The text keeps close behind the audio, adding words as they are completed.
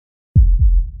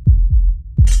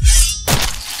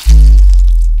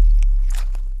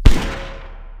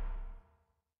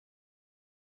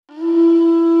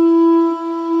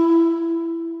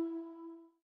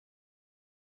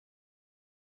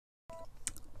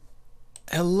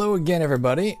Hello again,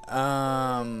 everybody.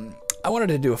 I wanted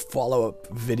to do a follow-up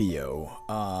video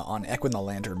on Equin the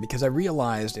Lantern because I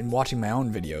realized in watching my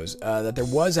own videos that there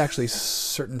was actually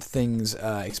certain things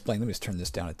explained. Let me just turn this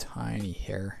down a tiny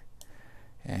hair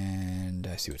and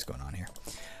see what's going on here.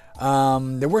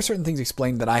 There were certain things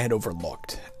explained that I had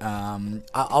overlooked.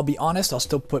 I'll be honest, I'll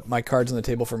still put my cards on the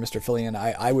table for Mr. Fillion.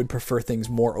 I would prefer things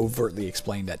more overtly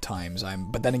explained at times.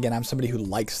 But then again, I'm somebody who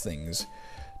likes things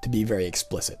to be very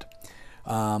explicit.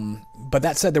 But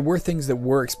that said, there were things that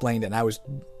were explained, and it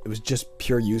was just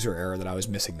pure user error that I was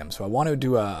missing them. So I want to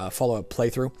do a follow-up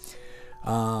playthrough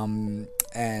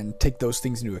and take those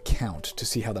things into account to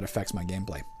see how that affects my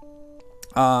gameplay.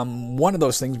 One of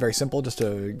those things, very simple, just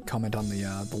to comment on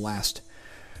the last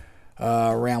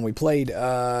round we played.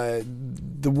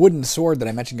 The wooden sword that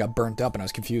I mentioned got burnt up, and I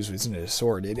was confused. Isn't it a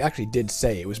sword? It actually did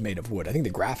say it was made of wood. I think the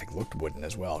graphic looked wooden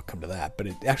as well, come to that. But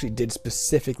it actually did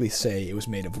specifically say it was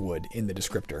made of wood in the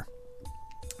descriptor.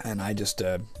 And I just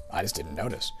didn't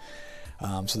notice.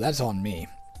 So that's on me.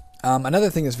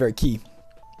 Another thing that's very key.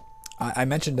 I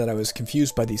mentioned that I was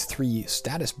confused by these 3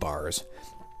 status bars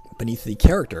beneath the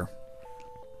character.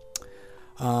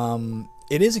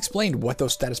 It is explained what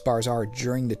those status bars are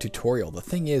during the tutorial. The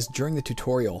thing is, during the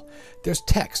tutorial, there's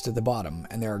text at the bottom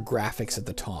and there are graphics at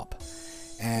the top.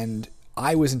 And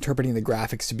I was interpreting the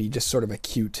graphics to be just sort of a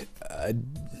cute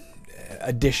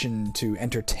addition to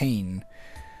entertain,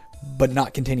 but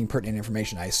not containing pertinent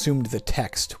information. I assumed the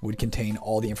text would contain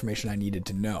all the information I needed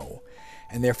to know.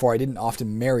 And therefore I didn't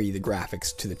often marry the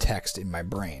graphics to the text in my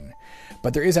brain.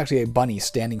 But there is actually a bunny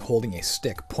standing holding a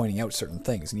stick pointing out certain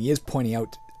things. And he is pointing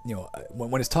out, you know,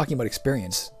 when it's talking about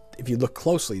experience, if you look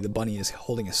closely, the bunny is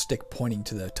holding a stick pointing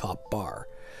to the top bar.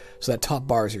 So that top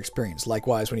bar is your experience.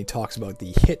 Likewise, when he talks about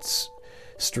the hits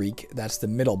streak, that's the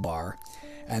middle bar,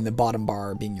 and the bottom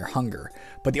bar being your hunger.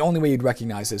 But the only way you'd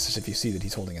recognize this is if you see that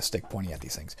he's holding a stick pointing at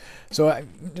these things. So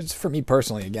it's for me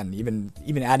personally, again,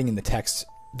 even adding in the text,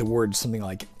 the words something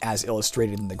like as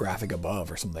illustrated in the graphic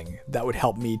above or something, that would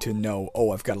help me to know,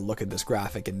 oh, I've got to look at this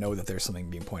graphic and know that there's something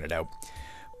being pointed out.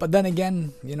 But then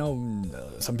again, you know,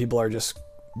 some people are just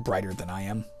brighter than I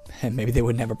am, and maybe they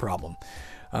wouldn't have a problem.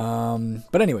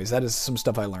 But anyways, that is some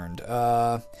stuff I learned.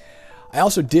 I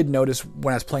also did notice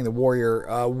when I was playing the warrior,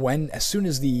 as soon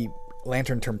as the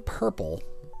lantern turned purple,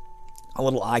 a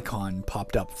little icon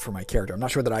popped up for my character. I'm not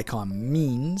sure what that icon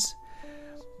means,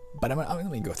 but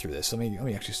let me go through this. Let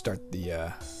me actually start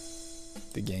the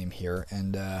game here,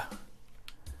 and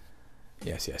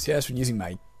yes. We're using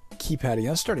my keypad again.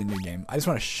 Let's start a new game. I just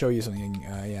want to show you something.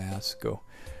 Yeah, let's go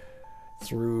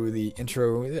through the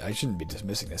intro. I shouldn't be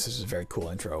dismissing this. This is a very cool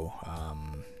intro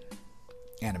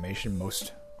animation.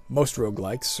 Most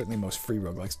roguelikes, certainly most free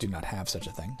roguelikes, do not have such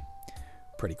a thing.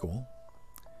 Pretty cool.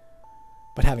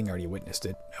 But having already witnessed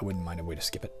it, I wouldn't mind a way to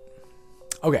skip it.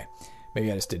 Okay. Maybe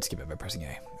I just did skip it by pressing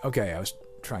A. Okay, I was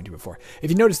trying to before.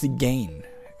 If you notice the gain,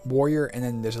 warrior, and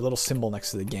then there's a little symbol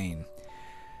next to the gain.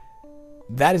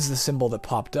 That is the symbol that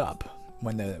popped up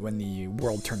when the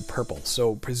world turned purple.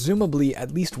 So presumably,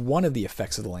 at least one of the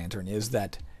effects of the lantern is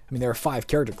that, I mean, there are 5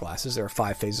 character classes. There are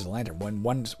 5 phases of the lantern.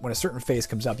 When a certain phase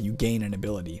comes up, you gain an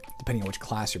ability, depending on which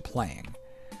class you're playing.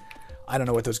 I don't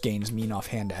know what those gains mean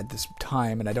offhand at this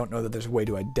time, and I don't know that there's a way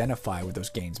to identify what those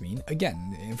gains mean.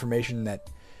 Again, information that...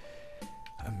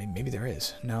 I mean, maybe there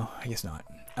is. No, I guess not.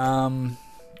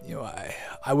 You know,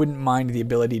 I wouldn't mind the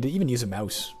ability to even use a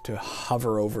mouse to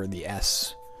hover over the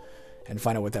S and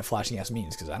find out what that flashing S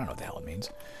means, because I don't know what the hell it means.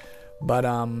 But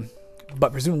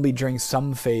presumably during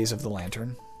some phase of the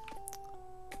lantern,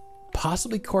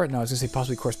 possibly I was going to say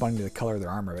possibly corresponding to the color of their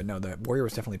armor, but no, the warrior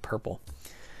was definitely purple.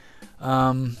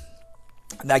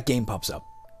 That game pops up,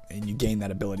 and you gain that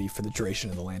ability for the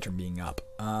duration of the lantern being up.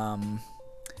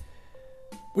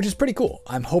 Which is pretty cool.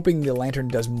 I'm hoping the lantern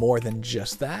does more than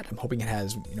just that. I'm hoping it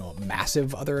has, you know,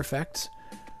 massive other effects.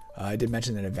 I did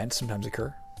mention that events sometimes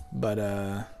occur, but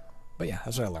yeah,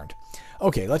 that's what I learned.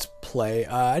 Okay, let's play.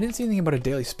 I didn't see anything about a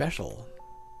daily special.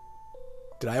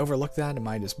 Did I overlook that? Am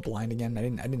I just blind again? I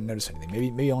didn't notice anything.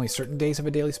 Maybe only certain days have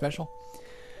a daily special.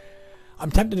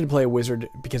 I'm tempted to play a wizard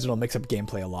because it'll mix up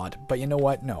gameplay a lot, but you know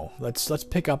what? No, let's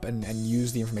pick up and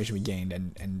use the information we gained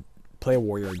and play a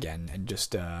warrior again and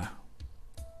just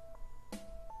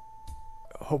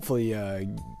hopefully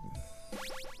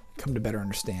come to better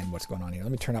understand what's going on here.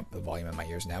 Let me turn up the volume in my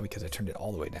ears now because I turned it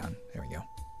all the way down. There we go.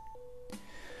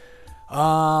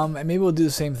 And maybe we'll do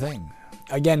the same thing.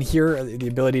 Again, here, the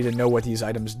ability to know what these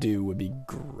items do would be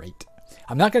great.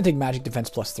 I'm not going to take magic defense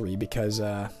 +3 because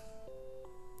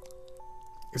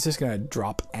it's just going to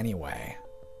drop anyway.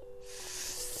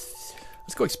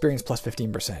 Let's go experience plus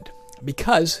 15%.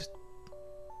 Because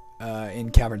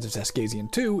in Caverns of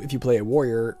Saskazian 2, if you play a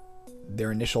warrior,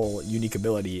 their initial unique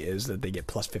ability is that they get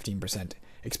plus 15%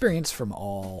 experience from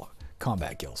all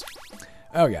combat kills.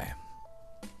 Okay.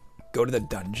 Go to the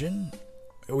dungeon.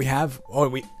 We have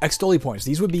extol points.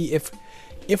 These would be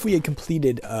if we had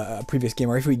completed a previous game,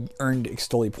 or if we earned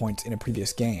extol points in a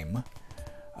previous game.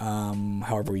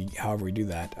 However we do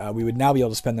that, we would now be able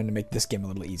to spend them to make this game a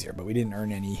little easier. But we didn't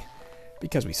earn any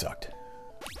because we sucked.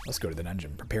 Let's go to the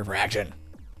dungeon. Prepare for action.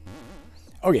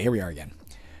 Okay, here we are again.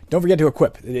 Don't forget to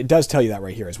equip. It does tell you that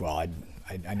right here as well.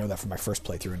 I know that from my first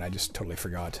playthrough, and I just totally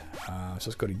forgot. So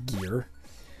let's go to gear.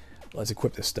 Let's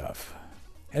equip this stuff.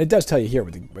 And it does tell you here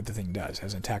what the thing does. It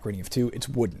has an attack rating of 2. It's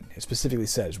wooden. It specifically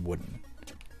says wooden.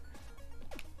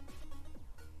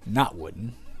 Not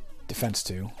wooden. Defense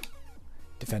 2.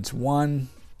 Defense 1.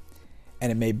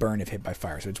 And it may burn if hit by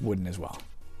fire, so it's wooden as well.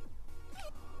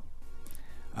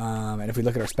 And if we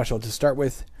look at our special to start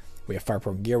with, we have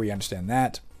fire-prone gear. We understand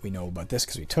that. We know about this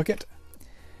because we took it.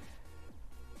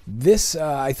 This,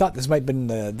 I thought this might have been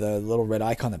the little red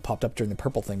icon that popped up during the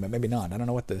purple thing, but maybe not. I don't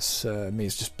know what this, maybe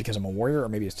it's just because I'm a warrior, or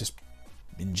maybe it's just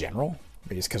in general.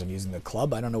 Maybe it's because I'm using the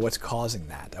club. I don't know what's causing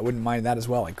that. I wouldn't mind that as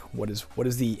well. Like, what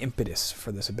is the impetus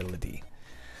for this ability?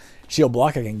 Shield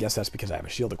block, I can guess that's because I have a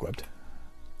shield equipped.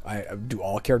 Do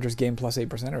all characters gain plus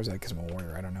 8%, or is that because I'm a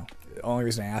warrior? I don't know. The only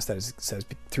reason I ask that is it says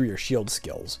through your shield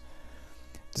skills.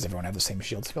 Does everyone have the same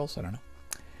shield skills? I don't know.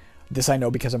 This I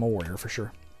know because I'm a warrior for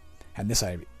sure. And this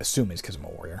I assume is because I'm a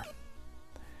warrior.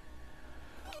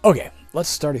 Okay, let's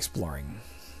start exploring.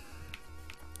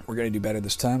 We're going to do better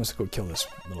this time. Let's go kill this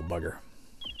little bugger.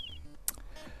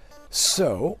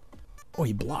 So, oh,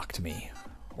 he blocked me.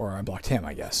 Or I blocked him,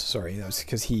 I guess. Sorry, that was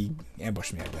because he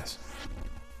ambushed me, I guess.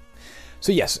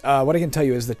 So yes, what I can tell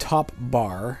you is the top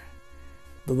bar,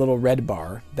 the little red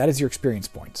bar, that is your experience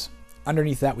points.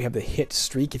 Underneath that, we have the hit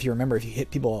streak. If you remember, if you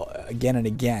hit people again and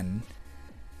again,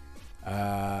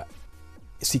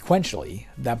 sequentially,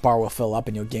 that bar will fill up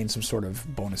and you'll gain some sort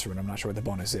of bonus rune. I'm not sure what the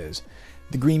bonus is.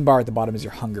 The green bar at the bottom is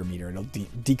your hunger meter. It'll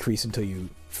decrease until you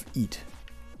eat.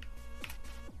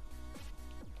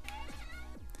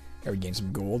 There we gain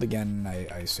some gold again,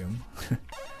 I assume.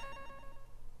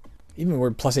 Even the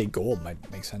word plus 8 gold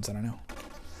might make sense, I don't know.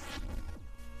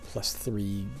 Plus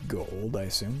 3 gold, I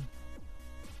assume.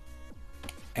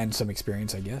 And some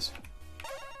experience, I guess.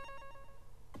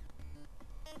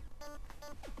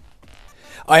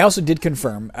 I also did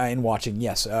confirm in watching,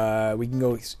 yes, we can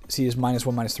go see this -1,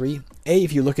 -3.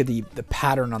 If you look at the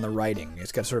pattern on the writing,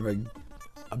 it's got sort of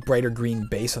a brighter green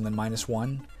base on the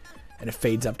 -1, and it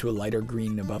fades up to a lighter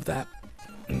green above that.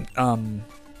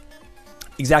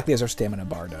 Exactly as our stamina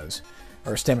bar does.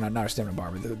 Or stamina, not our stamina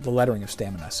bar, but the lettering of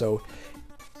stamina. So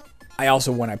I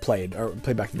also, when I played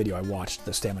back the video, I watched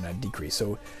the stamina decrease.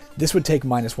 So this would take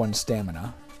 -1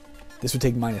 stamina. This would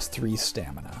take -3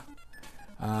 stamina.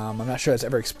 I'm not sure that's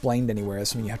ever explained anywhere.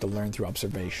 It's something you have to learn through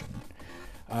observation.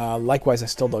 Likewise, I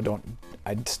still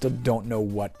don't know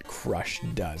what Crush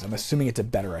does. I'm assuming it's a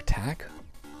better attack,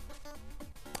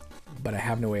 but I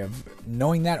have no way of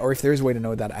knowing that, or if there is a way to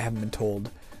know that, I haven't been told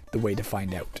the way to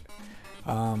find out.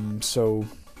 So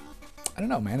I don't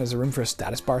know, man. Is there room for a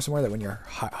status bar somewhere that when you're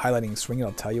highlighting swing,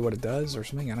 it'll tell you what it does or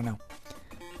something? I don't know.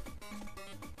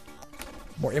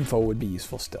 More info would be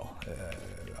useful still.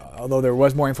 Although there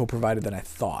was more info provided than I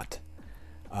thought.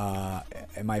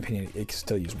 In my opinion, it could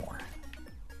still use more.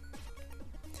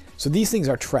 So these things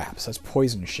are traps. That's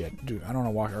poison shit. Dude, I don't want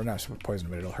to walk, or not poison,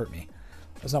 but it'll hurt me.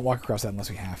 Let's not walk across that unless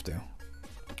we have to.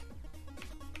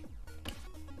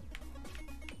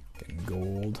 Getting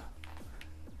gold.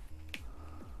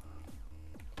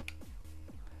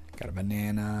 Got a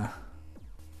banana.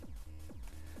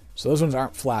 So those ones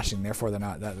aren't flashing, therefore they're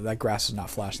not. That grass is not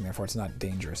flashing, therefore it's not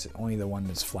dangerous. Only the one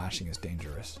that's flashing is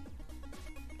dangerous.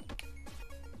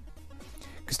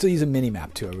 Could still use a mini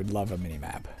map too. I would love a mini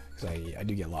map because I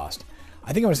do get lost.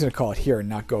 I think I'm just gonna call it here and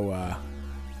not go.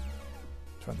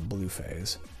 Try the blue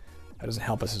phase. That doesn't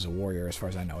help us as a warrior, as far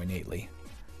as I know, innately.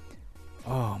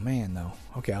 Oh man, though.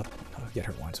 Okay, I'll get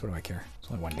hurt once. What do I care?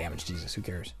 It's only 1 damage. Jesus, who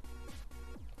cares?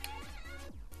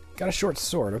 Got a short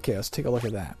sword. Okay, let's take a look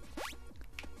at that.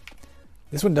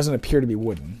 This one doesn't appear to be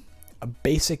wooden. A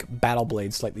basic battle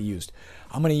blade, slightly used.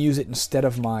 I'm going to use it instead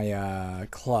of my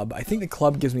club. I think the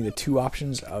club gives me the 2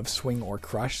 options of swing or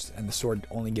crush, and the sword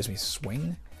only gives me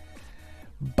swing.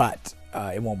 But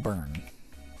it won't burn.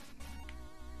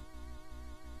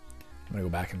 I'm going to go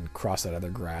back and cross that other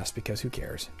grass because who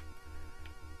cares?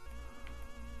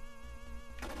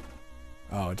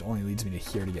 Oh, it only leads me to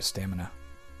here to get stamina.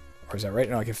 Or is that right?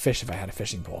 No, I could fish if I had a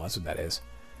fishing pole. That's what that is.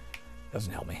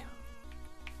 Doesn't help me.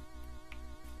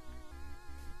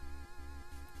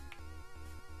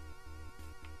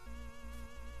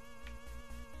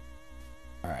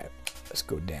 Let's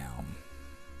go down.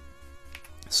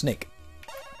 Snake.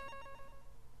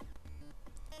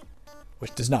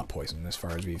 Which does not poison as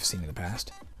far as we've seen in the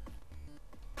past.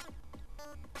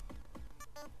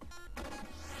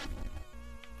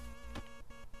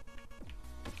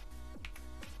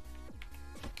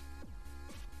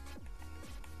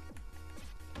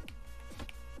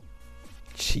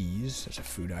 Cheese, there's a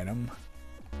food item.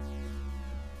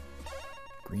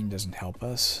 Green doesn't help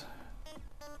us.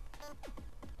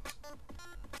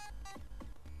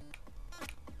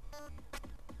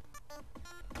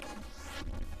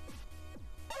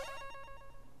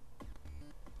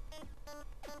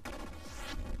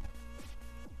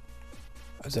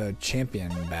 There's a champion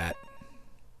bat.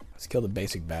 Let's kill the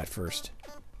basic bat first.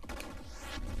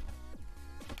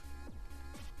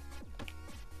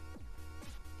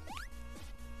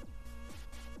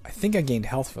 I think I gained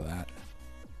health for that.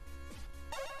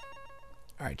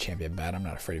 Alright, champion bat, I'm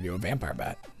not afraid of you. A vampire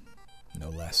bat. No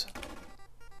less.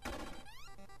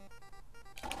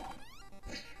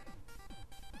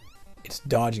 It's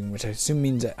dodging, which I assume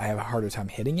means that I have a harder time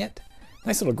hitting it.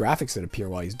 Nice little graphics that appear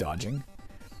while he's dodging.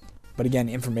 But again,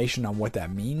 information on what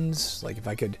that means. Like if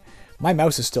I could... My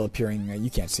mouse is still appearing.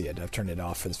 You can't see it. I've turned it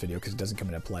off for this video because it doesn't come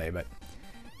into play. But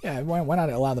yeah, why not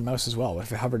allow the mouse as well? What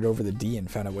if I hovered over the D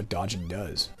and found out what dodging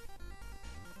does?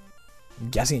 I'm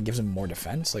guessing it gives him more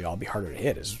defense. Like, I'll be harder to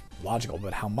hit is logical,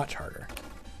 but how much harder?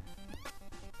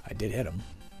 I did hit him.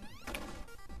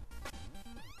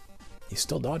 He's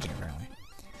still dodging, apparently.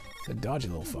 He's a dodgy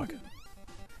little fuck.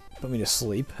 Put me to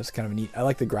sleep. That's kind of neat. I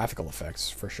like the graphical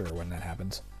effects, for sure, when that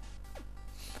happens.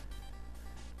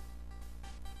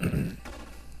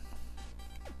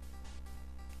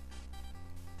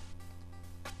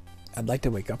 I'd like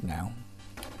to wake up now.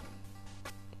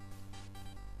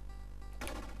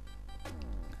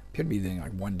 Appeared to be doing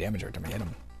like 1 damage every time I hit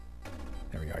him.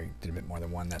 There we go. I did a bit more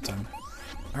than 1 that time.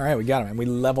 Alright, we got him, and we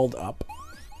leveled up.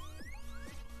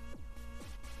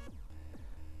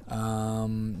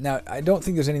 Now, I don't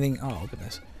think there's anything... Oh, open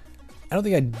this. I don't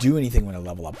think I do anything when I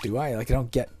level up, do I? Like, I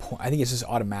don't get... I think it's just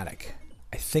automatic.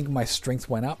 I think my strength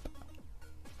went up.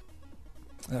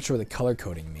 I'm not sure what the color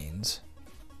coding means.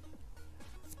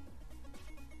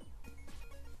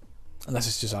 Unless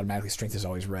it's just automatically strength is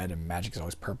always red and magic is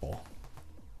always purple.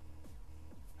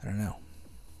 I don't know.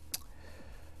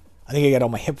 I think I got all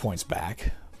my hit points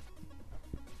back.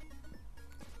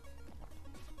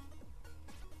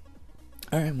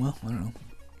 Alright, well, I don't know.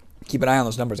 Keep an eye on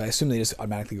those numbers. I assume they just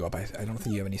automatically go up. I don't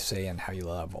think you have any say in how you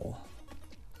level.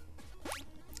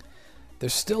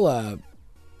 There's still a...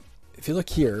 If you look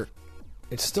here,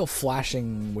 it's still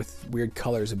flashing with weird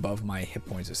colors above my hit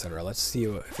points, etc. Let's see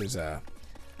if there's an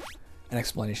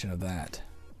explanation of that.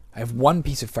 I have 1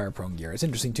 piece of fire-prone gear. It's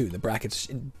interesting, too. The brackets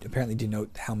apparently denote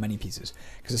how many pieces.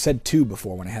 Because it said 2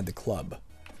 before when I had the club.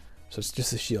 So it's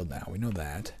just the shield now. We know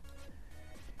that.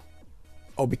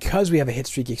 Oh, because we have a hit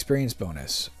streak experience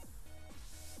bonus.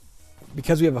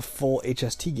 Because we have a full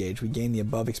HST gauge, we gain the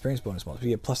above experience bonus bonus. We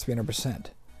get plus 300%.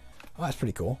 Oh, that's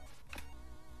pretty cool.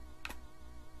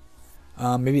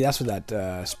 Maybe that's what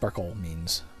that sparkle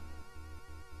means.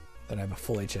 That I have a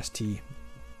full HST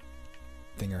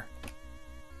thinger.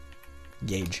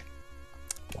 Gauge.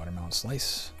 Watermelon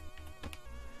slice.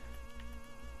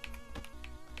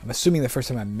 I'm assuming the first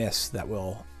time I miss, that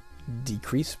will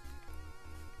decrease.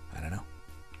 I don't know.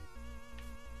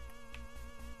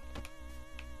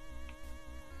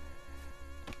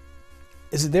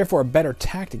 Is it therefore a better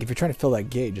tactic if you're trying to fill that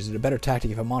gauge? Is it a better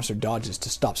tactic if a monster dodges to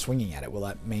stop swinging at it? Will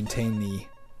that maintain the...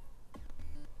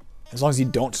 As long as you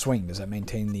don't swing, does that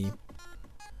maintain the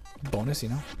bonus, you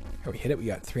know? Here, we hit it. We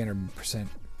got 300%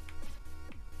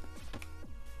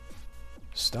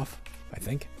 stuff, I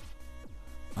think.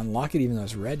 Unlock it even though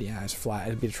it's red. Yeah, it's flat.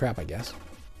 It'd be a trap, I guess.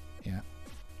 Yeah.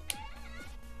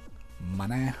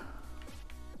 Money.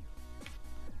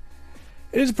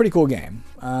 It is a pretty cool game.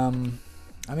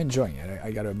 I'm enjoying it,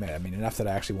 I gotta admit. I mean, enough that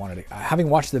I actually wanted to... Having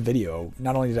watched the video,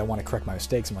 not only did I want to correct my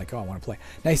mistakes, I'm like, oh, I want to play.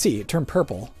 Now you see, it turned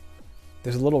purple.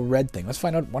 There's a little red thing. Let's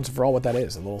find out once and for all what that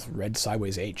is. A little red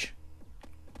sideways H.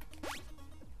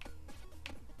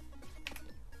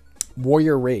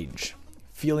 Warrior Rage.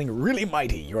 Feeling really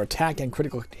mighty. Your attack and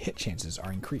critical hit chances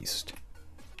are increased.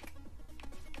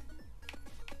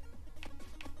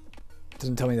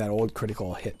 Doesn't tell me that old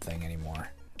critical hit thing anymore.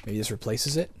 Maybe this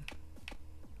replaces it?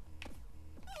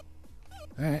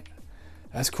 Alright.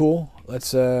 That's cool.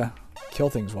 Let's kill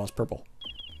things while it's purple.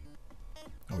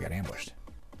 Oh, we got ambushed.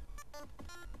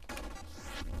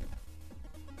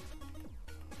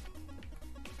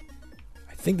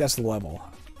 I think that's the level.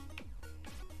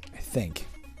 I think.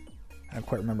 I don't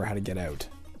quite remember how to get out.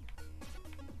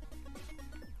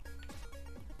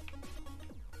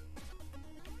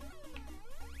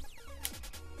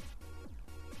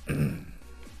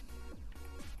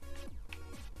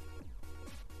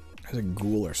 There's a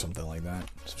ghoul or something like that.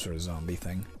 Some sort of zombie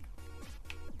thing.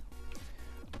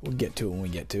 We'll get to it when we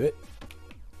get to it.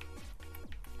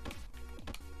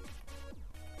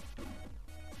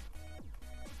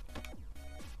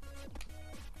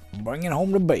 Bringing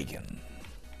home the bacon.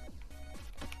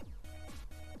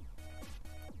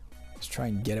 Let's try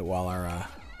and get it while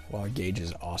our gauge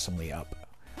is awesomely up.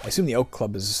 I assume the oak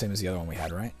club is the same as the other one we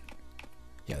had, right?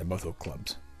 Yeah, they're both oak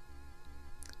clubs.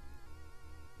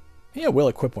 Yeah, we'll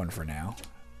equip one for now.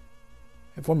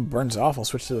 If one burns off, I'll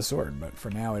switch to the sword. But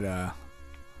for now, it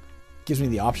gives me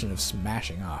the option of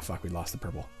smashing. Ah, fuck, we lost the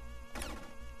purple.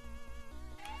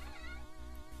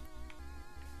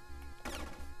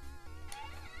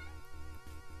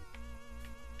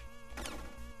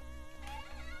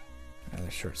 Another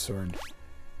short sword.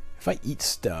 If I eat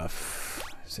stuff,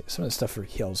 some of the stuff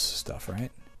heals stuff,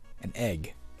 right? An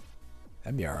egg.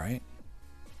 That'd be alright.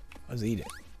 Let's eat it.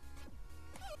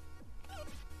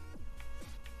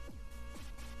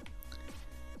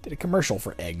 Did a commercial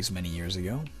for eggs many years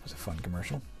ago. It was a fun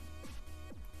commercial.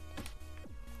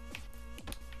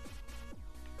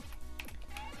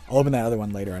 I'll open that other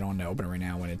one later. I don't want to open it right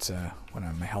now when it's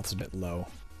when my health's a bit low.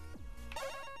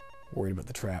 Worried about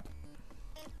the trap.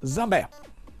 Zombie!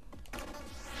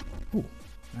 Ooh,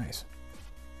 nice.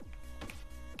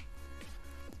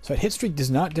 So hit streak does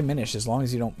not diminish as long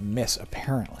as you don't miss,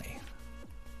 apparently.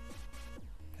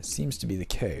 It seems to be the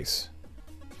case.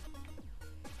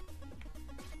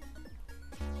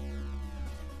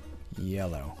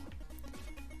 Yellow.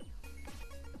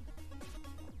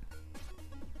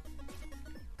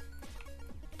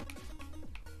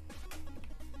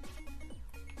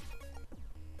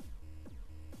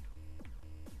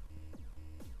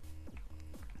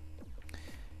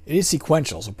 It is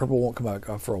sequential, so purple won't come back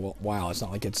up for a while. It's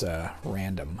not like it's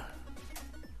random.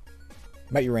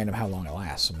 It might be random how long it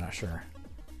lasts, I'm not sure.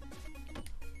 I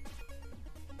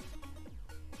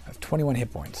have 21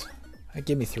 hit points. That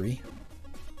gave me 3.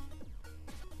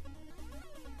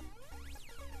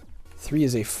 3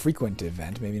 is a frequent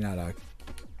event, maybe not a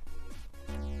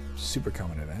super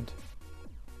common event.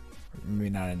 Maybe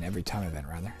not an every time event,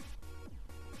 rather.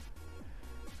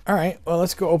 Alright, well,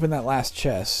 let's go open that last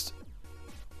chest.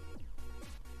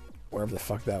 Wherever the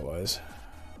fuck that was.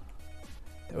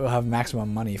 We'll have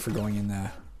maximum money for going in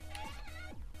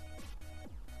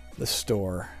the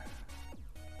store.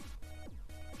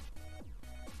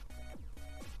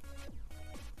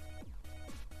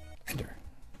 Enter.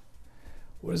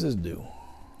 What does this do?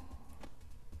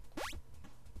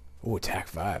 Ooh, attack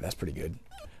 5. That's pretty good.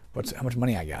 How much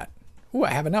money I got? Ooh,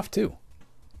 I have enough too.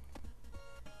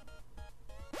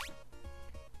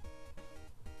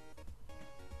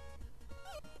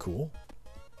 Cool.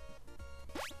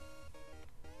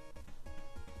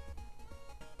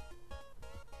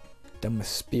 Done with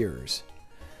spears.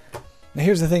 Now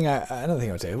here's the thing. Another thing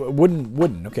I would say.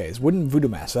 Wooden. Okay, it's wooden voodoo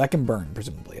mask, so that can burn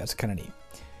presumably. That's kind of neat.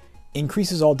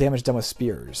 Increases all damage done with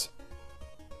spears.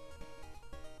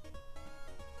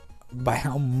 By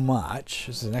how much?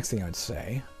 This is the next thing I would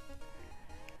say.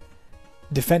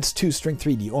 Defense 2, Strength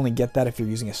 3. Do you only get that if you're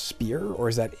using a spear, or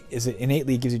is it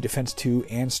innately gives you Defense 2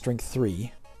 and Strength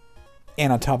 3?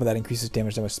 And on top of that, increases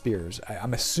damage done with spears.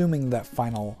 I'm assuming that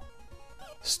final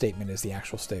statement is the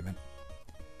actual statement.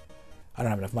 I don't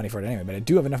have enough money for it anyway, but I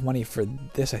do have enough money for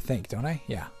this, I think, don't I?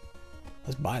 Yeah.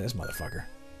 Let's buy this motherfucker.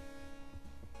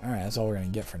 Alright, that's all we're going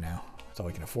to get for now. That's all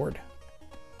we can afford.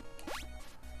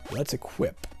 Let's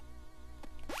equip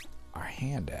our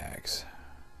hand axe.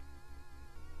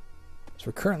 So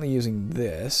we're currently using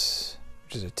this,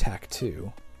 which is attack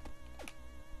 2.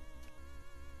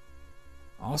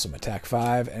 Awesome, attack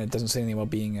 5, and it doesn't say anything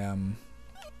about being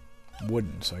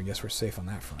wooden, so I guess we're safe on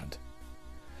that front.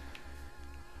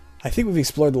 I think we've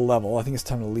explored the level. I think it's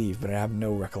time to leave, but I have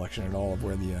no recollection at all of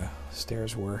where the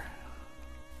stairs were.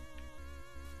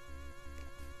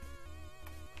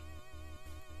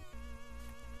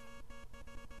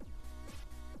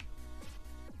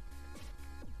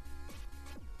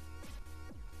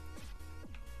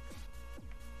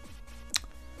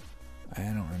 I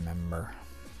don't remember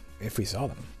if we saw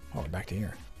them. Oh, we're back to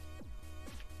here.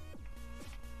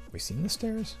 Have we seen the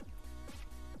stairs?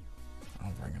 I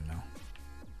don't freaking know.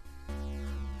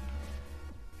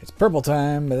 It's purple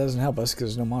time, but that doesn't help us because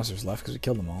there's no monsters left because we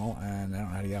killed them all, and I don't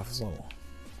know how to get off this level.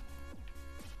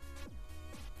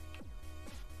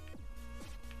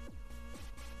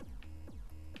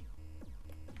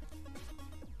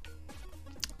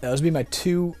 Those would be my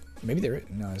 2... Maybe there...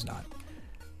 No, there's not.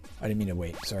 I didn't mean to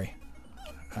wait. Sorry.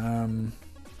 Those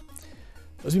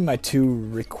would be my 2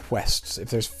 requests.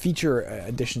 If there's feature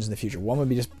additions in the future, one would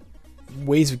be just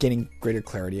ways of getting greater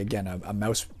clarity. Again, a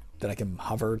mouse that I can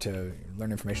hover to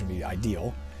learn information would be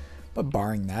ideal. But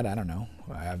barring that, I don't know.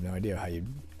 I have no idea how you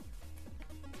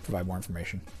provide more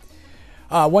information.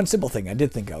 One simple thing I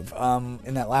did think of.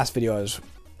 In that last video I was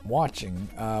watching,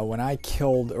 when I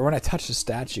touched a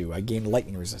statue, I gained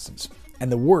lightning resistance.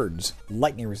 And the words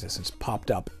lightning resistance popped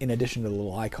up in addition to the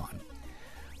little icon.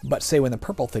 But say when the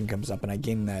purple thing comes up and I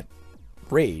gain that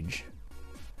rage,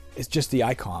 it's just the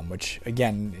icon, which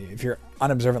again, if you're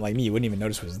unobservant like me, you wouldn't even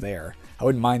notice was there. I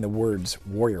wouldn't mind the words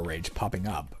warrior rage popping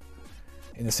up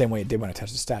in the same way it did when I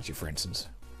touched the statue, for instance.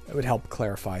 It would help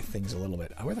clarify things a little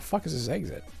bit. Where the fuck is this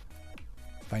exit?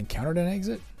 Have I encountered an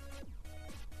exit?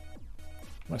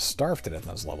 I'm gonna starve to death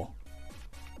on this level.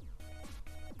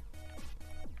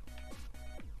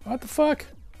 What the fuck?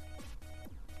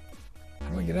 How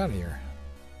do I get out of here?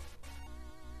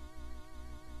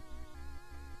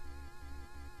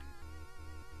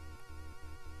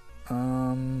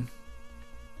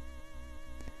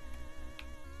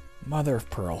 Mother of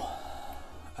pearl.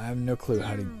 I have no clue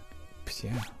how to...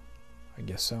 Yeah, I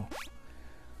guess so.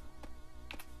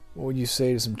 What would you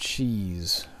say to some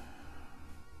cheese?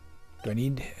 Do I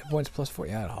need hit points +4?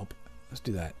 Yeah, that'll help. Let's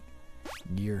do that.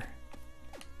 Gear.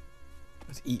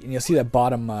 Let's eat. And you'll see that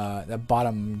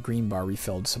bottom green bar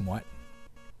refilled somewhat.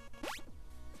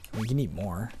 We can eat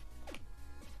more.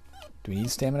 Do we need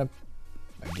stamina?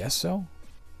 I guess so.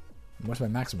 What's my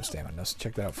maximum stamina? Let's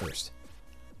check that out first.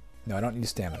 No, I don't need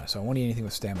stamina, so I won't eat anything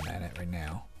with stamina in it right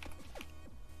now.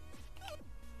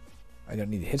 I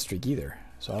don't need a hit streak either,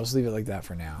 so I'll just leave it like that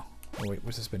for now. Oh wait,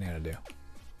 what's this banana do?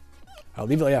 I'll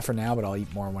leave it like that for now, but I'll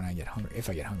eat more when I get hungry, if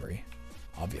I get hungry,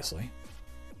 obviously.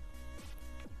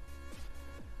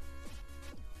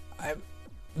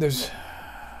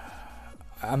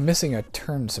 I'm missing a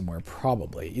turn somewhere,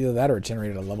 probably. Either that or it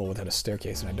generated a level without a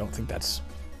staircase, and I don't think that's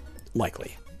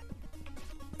likely.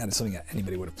 And it's something that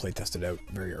anybody would have playtested out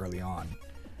very early on.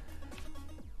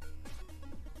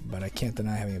 But I can't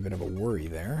deny having a bit of a worry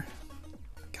there.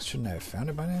 I guess shouldn't I have found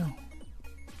it by now?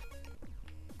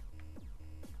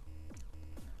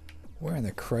 Where in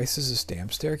the Christ is this damn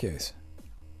staircase?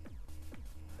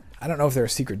 I don't know if there are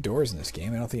secret doors in this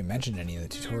game. I don't think it mentioned any in the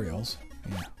tutorials.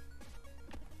 Yeah.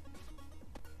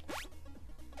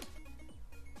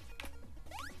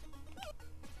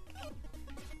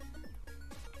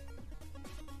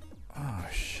 Oh,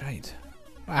 shite.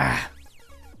 Ah!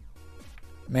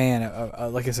 Man,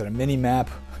 like I said, a mini-map.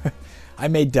 I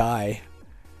may die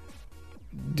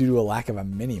due to a lack of a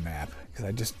mini-map, because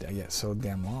I get so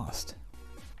damn lost.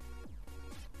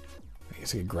 I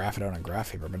guess I could graph it out on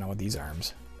graph paper, but not with these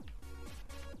arms.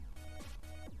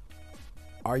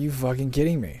 Are you fucking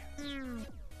kidding me? You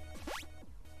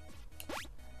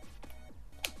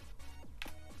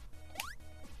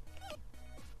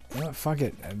know what? Fuck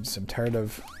it. I'm tired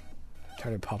of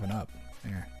popping up.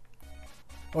 There.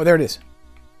 Oh, there it is.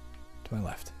 To my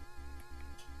left.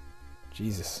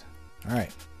 Jesus.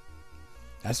 Alright.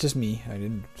 That's just me. I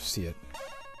didn't see it.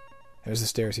 There's the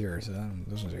stairs here, so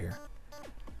those ones are here.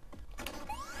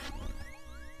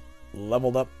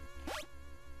 Leveled up.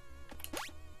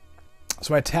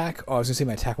 So my attack, I was going to say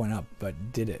my attack went up,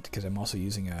 but did it, because I'm also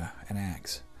using an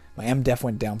axe. My MDef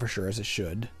went down for sure, as it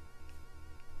should.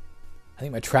 I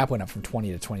think my trap went up from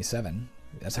 20 to 27.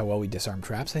 That's how well we disarm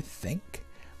traps, I think.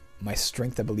 My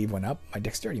strength, I believe, went up. My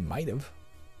dexterity might have.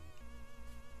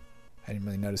 I didn't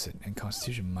really notice it, and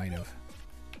constitution might have.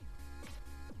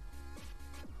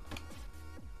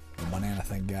 Banana,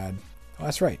 thank God. Oh,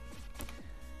 that's right.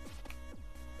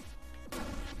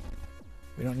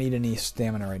 We don't need any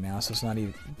stamina right now, so let's not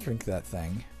even drink that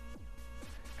thing.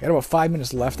 I got about 5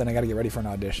 minutes left, and I got to get ready for an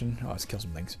audition. Oh, let's kill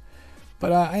some things.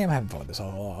 But I am having fun with this.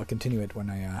 I'll continue it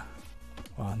when I,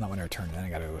 well, not when I return. Then I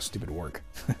got to go stupid work.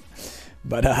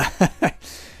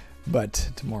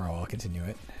 but tomorrow I'll continue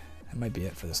it. That might be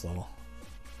it for this level.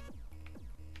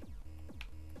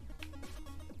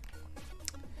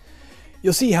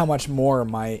 You'll see how much more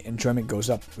my enjoyment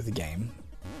goes up with the game.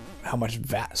 How much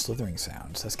vat slithering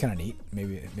sounds. That's kind of neat.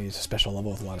 Maybe it's a special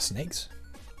level with a lot of snakes.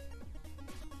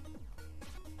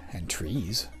 And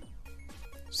trees.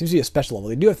 Seems to be a special level.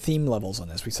 They do have theme levels on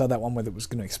this. We saw that one where it was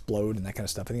going to explode and that kind of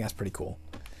stuff. I think that's pretty cool.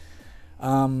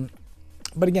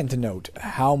 But again, to note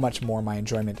how much more my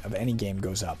enjoyment of any game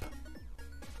goes up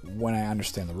when I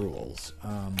understand the rules.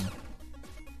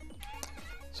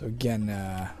 So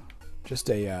again, just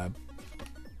a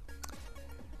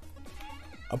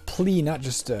plea, not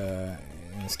just in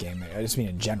this game, I just mean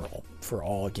in general, for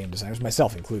all game designers,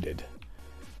 myself included.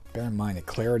 Bear in mind that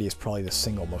clarity is probably the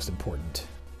single most important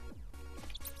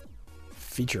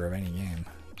feature of any game.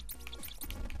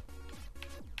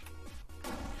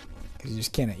 Because you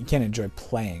can't enjoy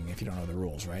playing if you don't know the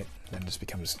rules, right? Then it just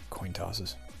becomes coin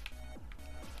tosses.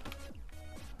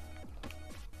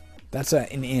 That's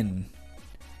an inn.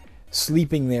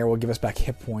 Sleeping there will give us back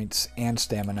hit points and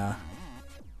stamina.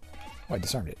 Oh, I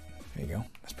disarmed it. There you go.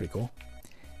 That's pretty cool.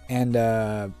 And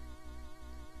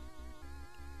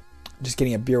just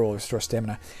getting a beer will restore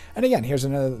stamina. And again, here's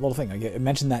another little thing. I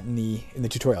mentioned that in the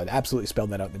tutorial. I absolutely spelled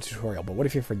that out in the tutorial. But what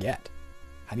if you forget?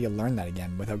 How do you learn that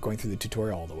again without going through the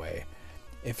tutorial all the way?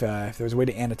 If there was a way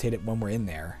to annotate it when we're in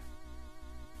there,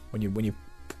 when you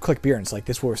click beer and it's like,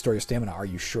 this will restore your stamina, are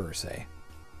you sure, say?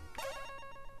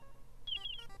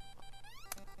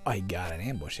 I got an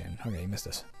ambush in. Okay, you missed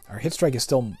this. Our hit strike is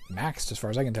still maxed as far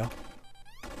as I can tell.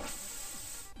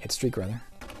 Hit streak, rather.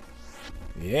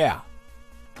 Yeah.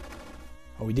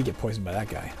 Oh, we did get poisoned by that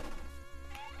guy.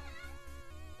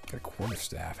 Got a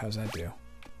quarterstaff. How's that do?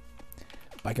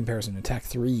 By comparison, attack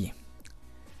 3.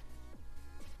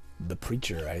 The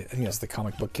Preacher. I think that's the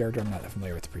comic book character. I'm not that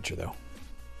familiar with the Preacher, though.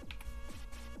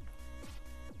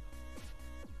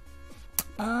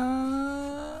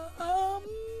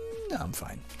 No, I'm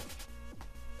fine.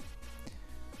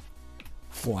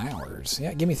 Flowers.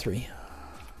 Yeah, give me 3.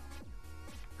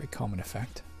 Very common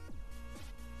effect.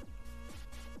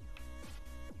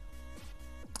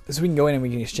 So we can go in and we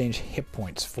can exchange hit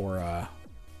points for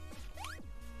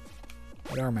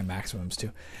what are my maximums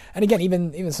too? And again,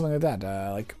 even something like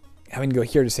that, like having to go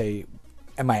here to say,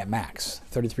 am I at max?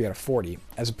 33 out of 40,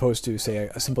 as opposed to say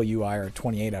a simple UI or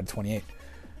 28 out of 28.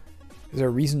 Is there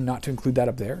a reason not to include that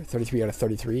up there? 33 out of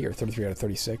 33 or 33 out of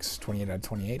 36, 28 out of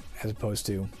 28, as opposed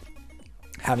to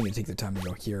having to take the time to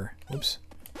go here, whoops,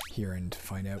 here and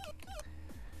find out.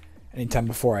 Anytime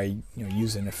before I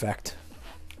use an effect.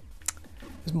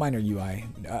 There's minor UI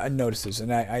notices,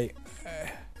 and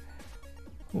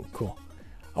ooh, cool.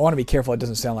 I want to be careful. It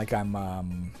doesn't sound like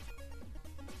I'm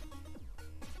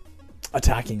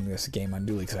attacking this game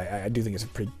unduly, because I do think it's a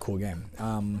pretty cool game.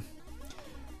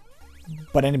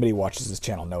 But anybody who watches this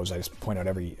channel knows I just point out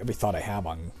every thought I have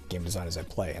on game design as I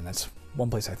play, and that's one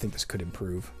place I think this could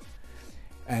improve.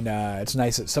 And it's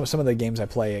nice that some of the games I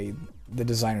play, the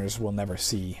designers will never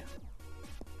see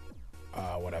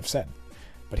what I've said.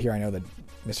 But here I know that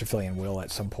Mr. Fillion will at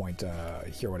some point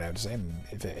hear what I have to say, and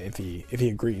if he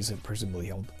agrees, presumably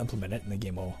he'll implement it, and the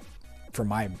game will, for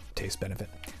my taste, benefit.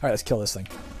 All right, let's kill this thing.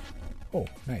 Oh,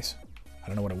 nice. I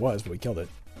don't know what it was, but we killed it.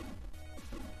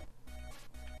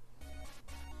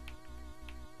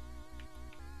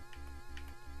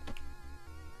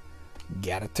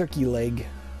 Got a turkey leg.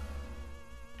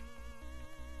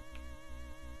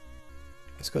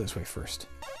 Let's go this way first.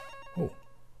 Oh.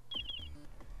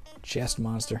 Chest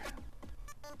monster.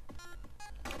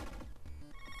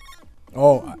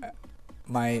 Oh,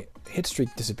 my hit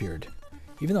streak disappeared.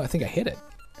 Even though I think I hit it.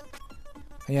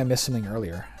 Maybe I missed something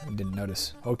earlier and didn't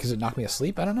notice. Oh, because it knocked me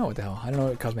asleep? I don't know what the hell. I don't know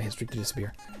what caused my hit streak to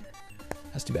disappear.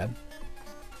 That's too bad.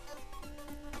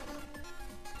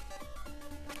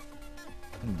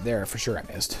 There, for sure I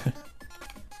missed.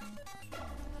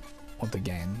 Want the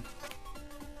game.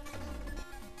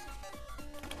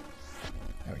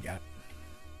 There we got it.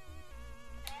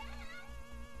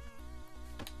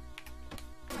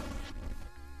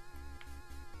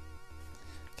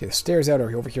 Okay, the stairs out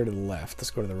are over here to the left.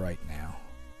 Let's go to the right now.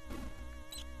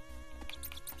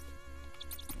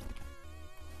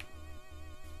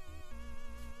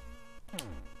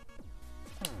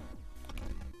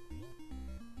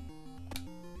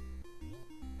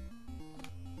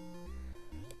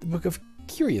 The Book of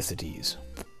Curiosities.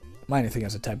 Mine, I think,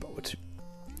 has a typo.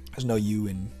 There's no U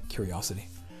in curiosity.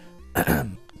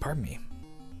 Pardon me.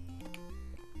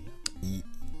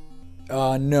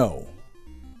 No.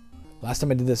 Last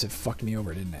time I did this, it fucked me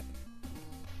over, didn't it?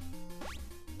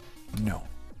 No.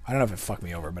 I don't know if it fucked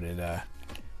me over, but it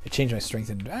changed my strength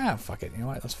and... fuck it. You know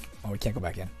what? Oh, we can't go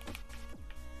back in.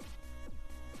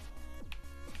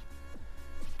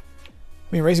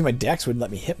 I mean, raising my dex would let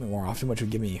me hit me more often, which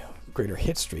would give me greater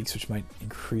hit streaks, which might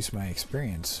increase my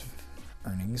experience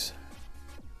earnings.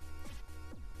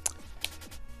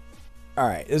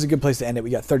 Alright, this is a good place to end it. We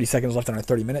got 30 seconds left on our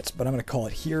 30 minutes, but I'm going to call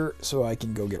it here so I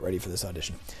can go get ready for this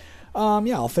audition.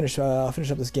 Yeah, I'll finish up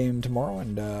this game tomorrow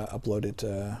and upload it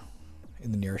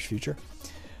in the nearest future.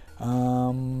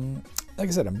 Like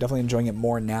I said, I'm definitely enjoying it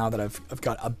more now that I've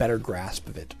got a better grasp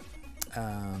of it.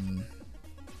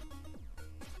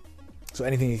 So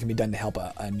anything that can be done to help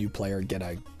a new player get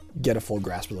a full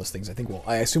grasp of those things,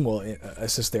 I assume will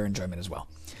assist their enjoyment as well.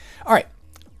 All right,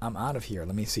 I'm out of here.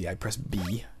 Let me see. I press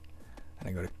B, and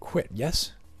I go to quit.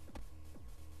 Yes.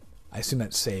 I assume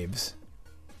that saves.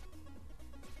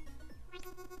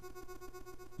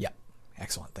 Yep,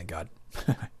 Excellent, thank God.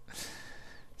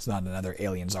 It's not another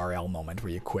Aliens RL moment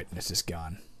where you quit and it's just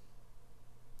gone.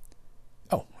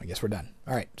 Oh, I guess we're done.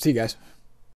 All right, see you guys.